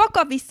siis ihan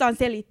vakavissaan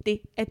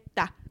selitti,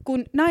 että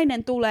kun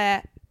nainen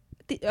tulee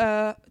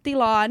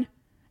tilaan,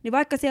 niin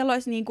vaikka siellä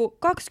olisi niinku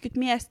 20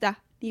 miestä,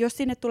 niin jos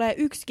sinne tulee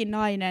yksikin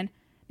nainen,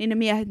 niin ne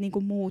miehet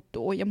niinku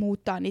muuttuu ja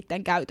muuttaa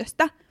niiden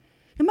käytöstä.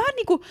 Ja mä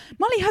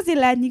olin ihan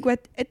silleen,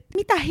 että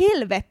mitä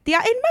helvettiä,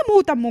 en mä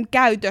muuta mun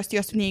käytöstä,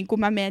 jos niinku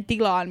mä menen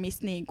tilaan,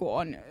 missä niinku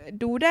on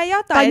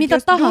dudeja. Tai mitä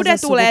jos dude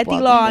tulee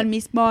tilaan,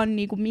 missä mä oon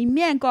niinku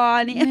mimmien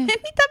kaa, niin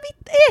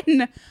en.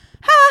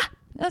 Häh?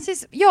 No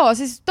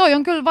siis toi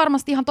on kyllä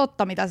varmasti ihan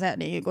totta, mitä se,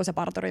 niinku se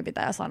parturin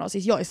pitää sanoa,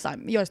 siis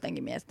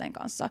joistenkin miesten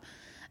kanssa.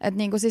 Et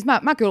niinku siis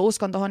mä kyllä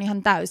uskon tohon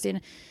ihan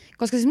täysin.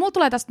 Koska siis mulla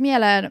tulee tästä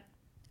mieleen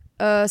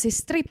siis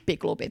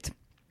strippiklubit.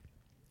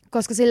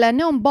 Koska silleen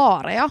ne on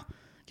baareja,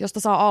 josta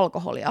saa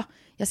alkoholia.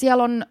 Ja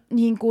siellä on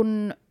niin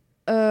kun,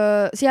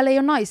 siellä ei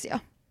ole naisia,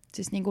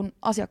 siis niin kun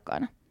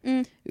asiakkaina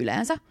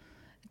yleensä,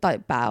 tai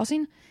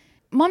pääosin.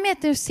 Mä oon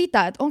miettinyt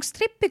sitä, että onko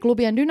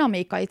strippiklubien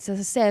dynamiikka itse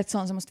asiassa se, että se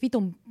on semmoista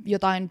vitun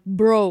jotain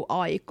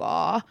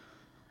bro-aikaa.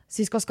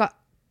 Siis koska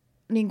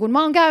niin kun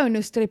mä oon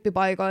käynyt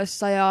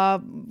strippipaikoissa ja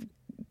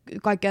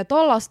kaikkea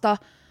tollasta,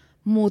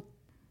 mutta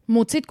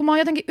sitten kun mä oon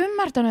jotenkin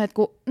ymmärtänyt, että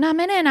kun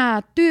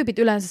nämä tyypit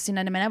yleensä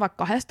sinne, ne menee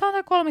vaikka 2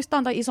 tai 3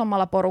 tai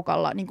isommalla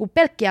porukalla, niin kuin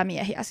pelkkiä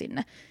miehiä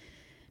sinne,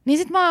 niin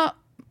sitten mä oon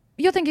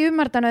jotenkin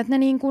ymmärtänyt, että ne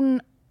niin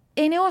kuin,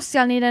 ei ne ole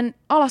siellä niiden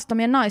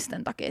alastomien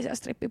naisten takia siellä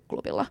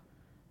strippiklubilla,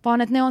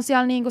 vaan että ne on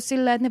siellä niin kuin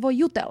silleen, että ne voi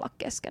jutella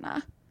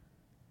keskenään.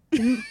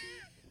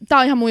 Tää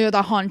on ihan mun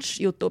jotain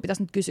hunch-juttua,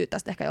 pitäisi nyt kysyä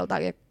tästä ehkä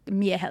joltain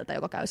mieheltä,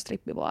 joka käy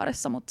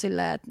strippibaarissa, mutta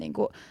silleen, että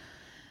niinku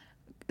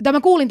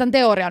mä kuulin tämän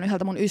teorian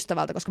yhdeltä mun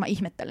ystävältä, koska mä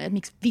ihmettelin, että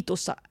miksi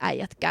vitussa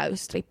äijät käy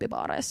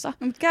strippibaareissa.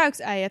 No, mutta käykö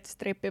äijät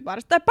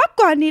strippibaarissa? Tai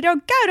pakkohan niiden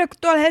on käydä, kun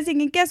tuolla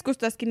Helsingin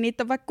keskustassakin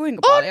niitä on vaikka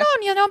kuinka paljon.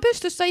 On, ja ne on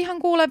pystyssä ihan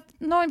kuule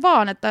noin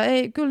vaan, että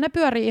kyllä ne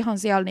pyörii ihan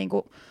siellä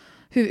niinku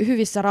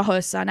hyvissä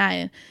rahoissa ja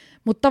näin.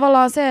 Mutta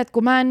tavallaan se, että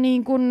kun mä en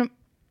niin kuin...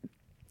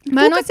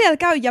 Kuka siellä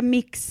käy ja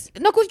miksi?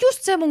 No kun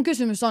just se mun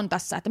kysymys on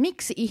tässä, että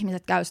miksi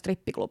ihmiset käy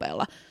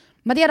strippiklubeilla.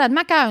 Mä tiedän, että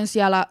mä käyn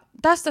siellä,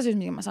 tästä syystä,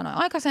 mikä mä sanoin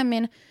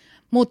aikaisemmin,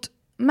 mutta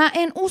mä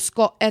en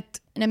usko, että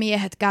ne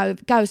miehet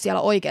käy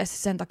siellä oikeasti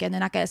sen takia, että ne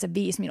näkee sen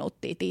 5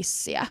 minuuttia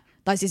tissiä.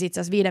 Tai siis itse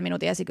asiassa 5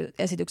 minuutin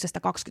esityksestä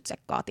 20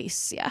 sekkaa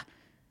tissiä.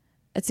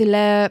 Että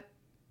silleen,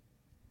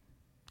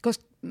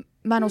 koska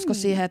mä en usko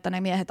siihen, että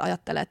ne miehet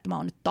ajattelee, että mä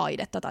oon nyt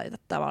taidetta tai että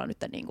tämä on nyt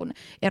niin kuin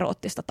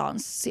eroottista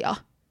tanssia.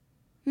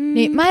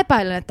 Niin mä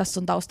epäilen, että tässä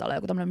on taustalla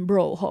joku tämmöinen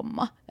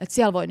bro-homma. Että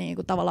siellä voi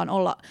niinku tavallaan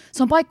olla,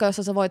 se on paikka,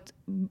 jossa sä voit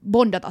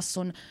bondata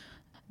sun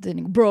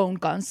niinku bron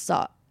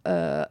kanssa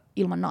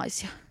ilman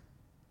naisia.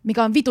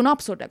 Mikä on vitun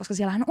absurdia, koska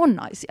siellähän on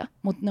naisia,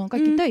 mutta ne on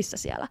kaikki töissä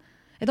siellä.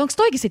 Että onko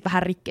toikin sit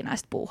vähän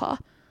rikkinäistä puuhaa?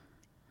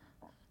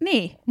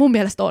 Niin. Mun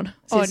mielestä on.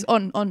 Siis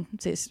on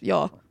siis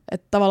joo.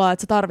 Että tavallaan,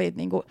 että sä tarvit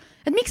niinku,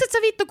 että miksi et sä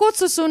vittu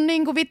kutsu sun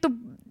niinku vittu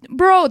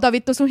brota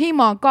vittu sun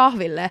himaan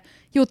kahville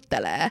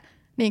juttelee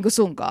niinku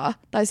sunkaa.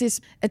 Tai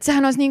siis, että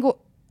sehän olisi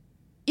niinku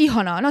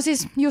ihanaa. No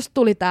siis just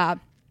tuli tää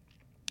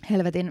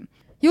helvetin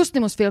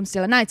Justimus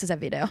Filmsillä, näit sä sen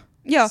video?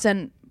 Joo.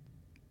 Sen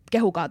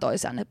kehukaa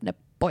toisiaan ne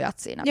pojat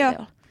siinä Joo.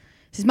 videolla.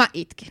 Siis mä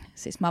itkin.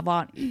 Siis mä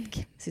vaan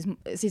itkin.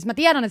 Siis mä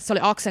tiedän, että se oli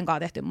Aksen kanssa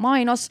tehty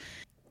mainos.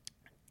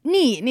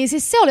 Niin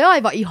siis se oli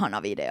aivan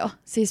ihana video.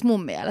 Siis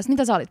mun mielestä.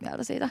 Mitä sä olit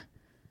mieltä siitä?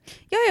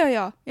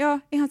 Joo,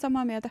 ihan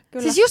samaa mieltä.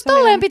 Kyllä. Siis just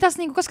tolleen pitäisi,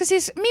 niinku, koska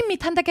siis mimmit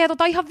tekee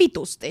ihan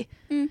vitusti.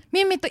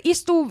 Mimmit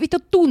istuu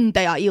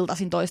tunteja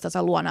iltaisin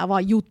toistensa luona ja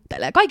vaan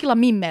juttelee. Kaikilla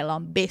mimmeillä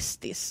on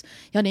bestis.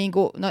 Ja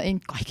niinku, no ei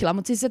kaikilla,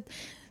 mutta siis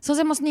se on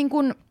semmoista niinku,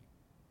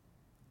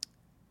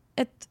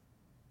 että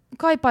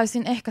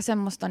kaipaisin ehkä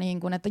semmoista,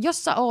 niinku, että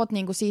jos sä oot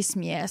niinku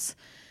sismies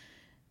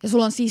ja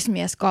sulla on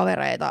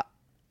sismieskavereita,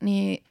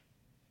 niin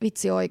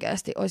vitsi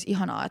oikeasti olisi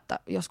ihanaa, että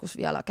joskus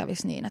vielä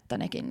kävisi niin, että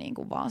nekin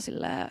niinku vaan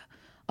silleen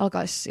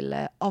alkaisi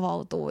silleen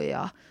avautua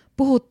ja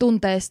puhua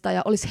tunteista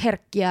ja olisi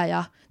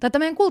herkkiä. Tai että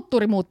meidän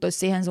kulttuuri muuttuisi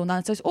siihen suuntaan,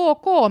 että se olisi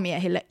ok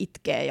miehille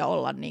itkeä ja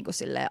olla niinku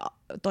silleen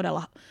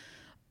todella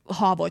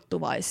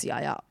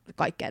haavoittuvaisia ja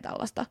kaikkea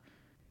tällaista.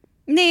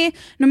 Niin,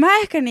 no mä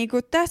ehkä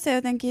niinku tässä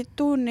jotenkin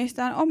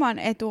tunnistan oman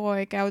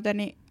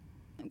etuoikeuteni,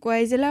 kun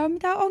ei sillä ole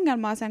mitään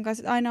ongelmaa sen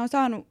kanssa, että aina on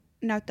saanut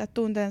näyttää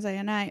tunteensa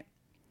ja näin.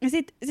 Ja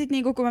sit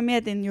niinku, kun mä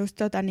mietin just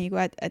niinku,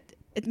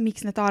 että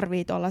miksi ne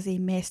tarvii tollaisia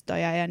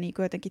mestoja ja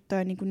niinku jotenkin toi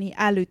on niinku niin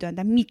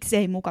älytöntä,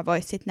 miksei muka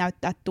voisi sit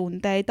näyttää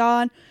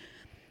tunteitaan.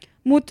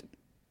 Mut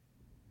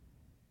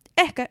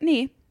ehkä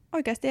niin,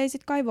 oikeasti ei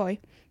sit kai voi.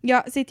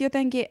 Ja sit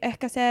jotenkin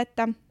ehkä se,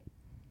 että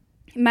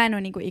mä en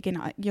ole niinku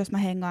ikinä, jos mä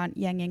hengaan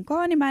jengin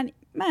kaa, niin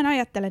mä en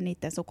ajattele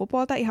niiden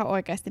sukupuolta ihan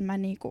oikeasti.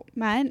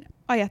 Mä en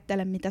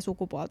ajattele, mitä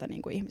sukupuolta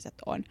niinku ihmiset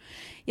on.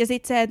 Ja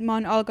sit se, että mä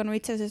oon alkanut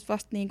itse asiassa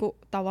vasta niinku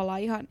tavallaan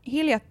ihan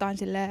hiljattain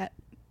silleen,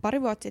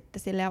 pari vuotta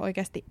sitten silleen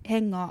oikeasti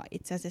hengaa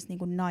itse asiassa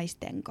niinku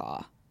naisten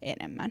kaa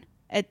enemmän.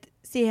 Et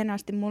siihen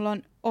asti mulla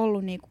on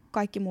ollut niinku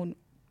kaikki mun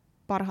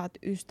parhaat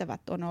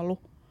ystävät on ollut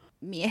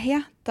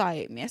miehiä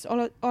tai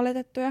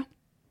miesoletettuja.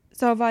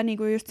 Se on vaan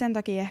niinku just sen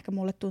takia ehkä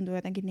mulle tuntuu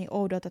jotenkin niin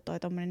oudolta toi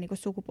tommonen niinku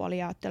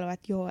sukupuolijaottelu,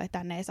 että joo, että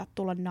tänne ei saa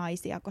tulla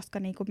naisia, koska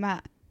niinku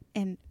mä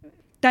en...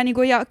 Tai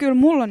niinku, ja kyllä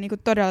mulla on niinku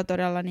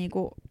todella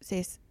niinku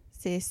siis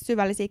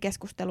syvällisiä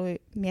keskusteluja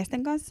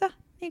miesten kanssa,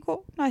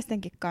 niinku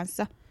naistenkin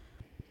kanssa.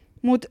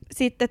 Mut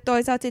sitten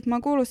toisaalta sit mä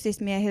oon kuullut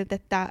siis miehiltä,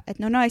 että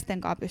no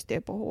naisten kanssa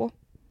pystyy puhumaan,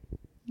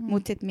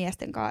 mut sit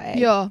miesten kanssa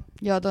ei.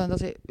 Joo, toi on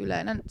tosi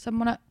yleinen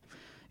semmonen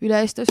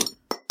yleistys.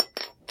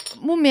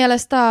 Mun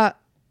mielestä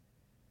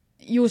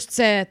just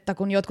se, että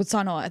kun jotkut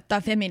sanoo,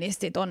 että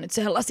feministit on nyt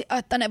sellaisia,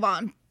 että ne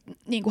vaan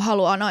niin kuin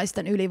haluaa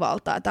naisten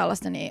ylivaltaa ja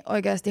tällaista, niin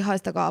oikeasti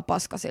haistakaa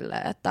paska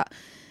silleen, että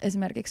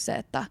esimerkiksi se,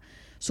 että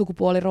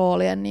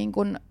sukupuoliroolit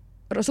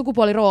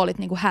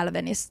niin kuin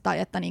hälvenis tai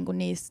että niin kuin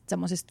niistä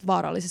semmoisista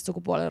vaarallisista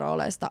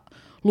sukupuolirooleista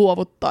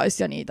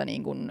luovuttaisiin ja niitä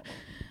niin kuin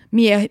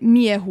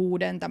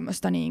miehuuden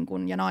tämmöistä niin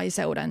kuin, ja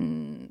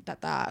naiseuden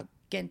tätä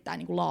kenttää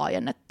niin kuin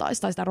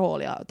laajennettaisiin tai sitä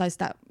roolia tai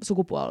sitä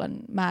sukupuolen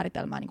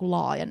määritelmää niin kuin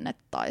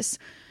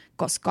laajennettaisiin,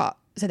 koska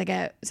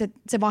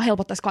se vaan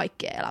helpottaisi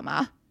kaikkien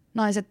elämää.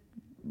 Naiset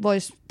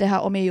vois tehdä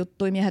omia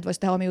juttuja, miehet vois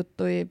tehdä omia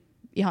juttuja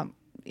ihan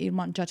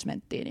ilman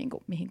judgmenttia niin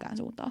kuin mihinkään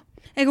suuntaan.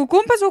 Ei kun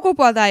kumpa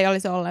sukupuolta ei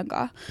olisi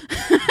ollenkaan.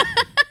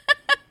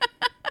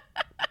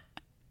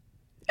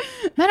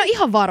 Mä en ole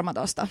ihan varma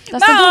tosta.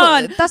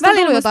 Tästä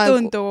välillä jotain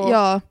tuntuu.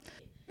 Joo.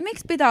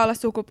 Miksi pitää olla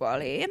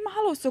sukupuolia? En mä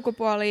halua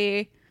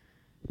sukupuolia.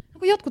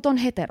 Kun jotkut on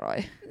heteroi.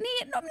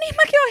 Niin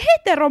mäkin oon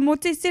hetero,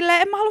 mutta siis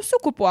silleen en mä halua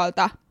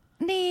sukupuolta.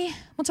 Niin,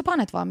 mutta sä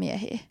panet vaan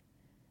miehiä.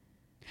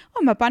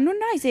 Oon mä pannut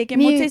naisiakin,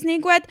 niin. Mutta siis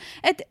niinku,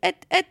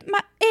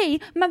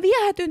 mä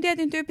viehätyn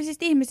tietyn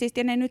tyyppisistä ihmisistä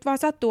ja ne nyt vaan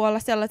sattuu olla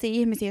sellaisia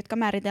ihmisiä, jotka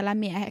määritellään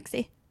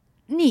mieheksi.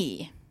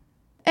 Niin.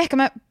 Ehkä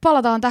me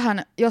palataan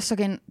tähän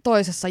jossakin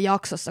toisessa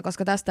jaksossa,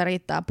 koska tästä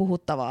riittää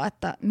puhuttavaa,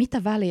 että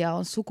mitä väliä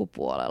on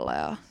sukupuolella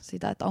ja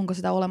sitä, että onko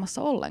sitä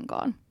olemassa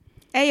ollenkaan.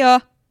 Ei oo.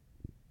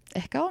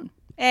 Ehkä on.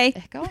 Ei.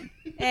 Ehkä on.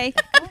 Ei.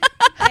 Ehkä on.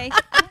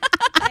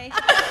 Ei.